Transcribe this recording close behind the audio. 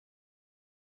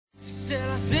said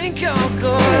I think I'll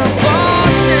go to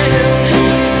Boston.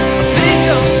 I think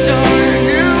I'll start a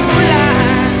new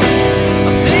life.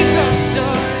 I think I'll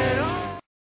start it all.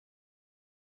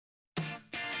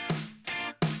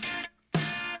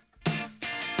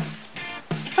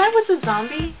 If I was a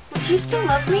zombie, would you still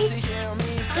love me?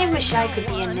 I wish I could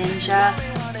be a ninja.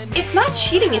 It's not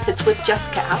cheating if it's with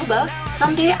Jessica Alba.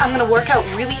 Someday I'm going to work out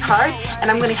really hard and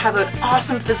I'm going to have an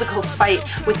awesome physical fight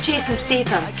with Jason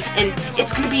Statham and it's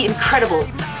going to be incredible.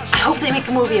 I hope they make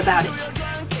a movie about it.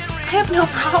 I have no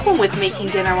problem with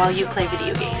making dinner while you play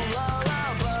video games.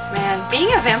 Man, being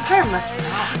a vampire must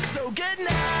suck.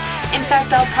 In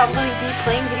fact, I'll probably be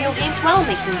playing video games while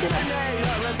making dinner.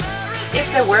 If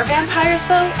there were vampires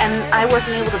though, and I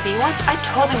wasn't able to be one, I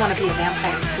totally want to be a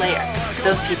vampire slayer.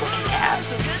 Those people kick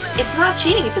ass. It's not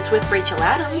cheating if it's with Rachel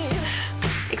Adams.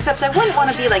 Except I wouldn't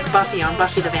want to be like Buffy on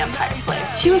Buffy the Vampire Slayer.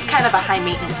 She was kind of a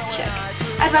high-maintenance chick.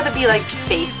 I'd rather be like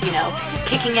Faith, you know,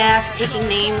 kicking ass, taking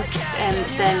names, and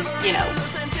then, you know,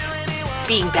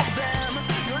 being bad.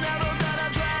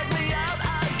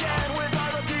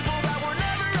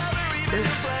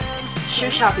 Shoe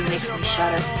shopping makes me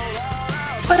shudder.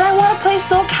 But I want to play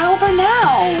Soul Calibur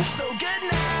now!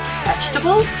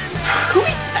 Vegetables? Who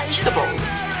eats vegetables?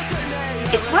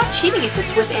 It's not cheating if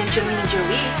it's with Angelina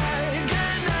Jolie.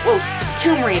 Well,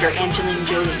 Tomb Raider Angelina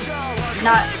Jolie,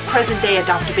 not present-day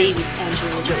adopt-a-baby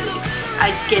Angelina Jolie.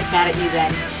 I'd get mad at you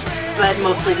then, but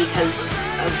mostly because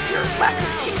of your lack of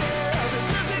taste.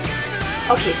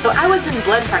 Okay, so I was in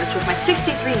Blood Furnace with my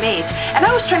 63 mage, and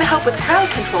I was trying to help with crowd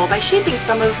control by shaping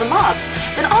some of the mobs.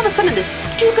 Then all of a sudden this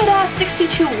stupid-ass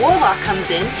 62 warlock comes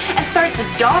in and starts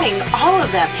dotting all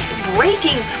of them,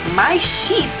 breaking my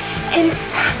sheep. And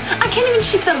I can't even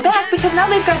sheep them back because now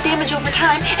they've got damage over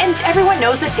time, and everyone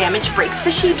knows that damage breaks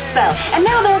the sheep spell. And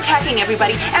now they're attacking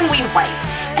everybody, and we wipe.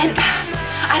 And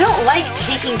I don't like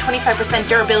taking 25%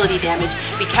 durability damage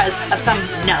because of some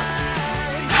nub.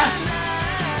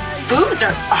 Boobs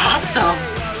are awesome!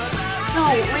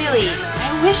 No, really, I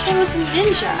wish I was a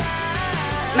ninja.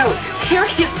 No,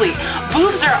 seriously,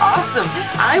 boobs are awesome!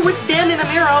 I would stand in a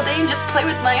mirror all day and just play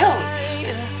with my own.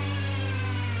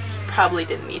 Probably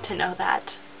didn't need to know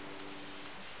that.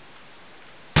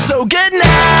 So good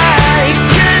night,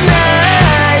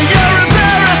 you're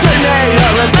embarrassing me,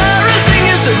 you're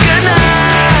embarrassing, you so good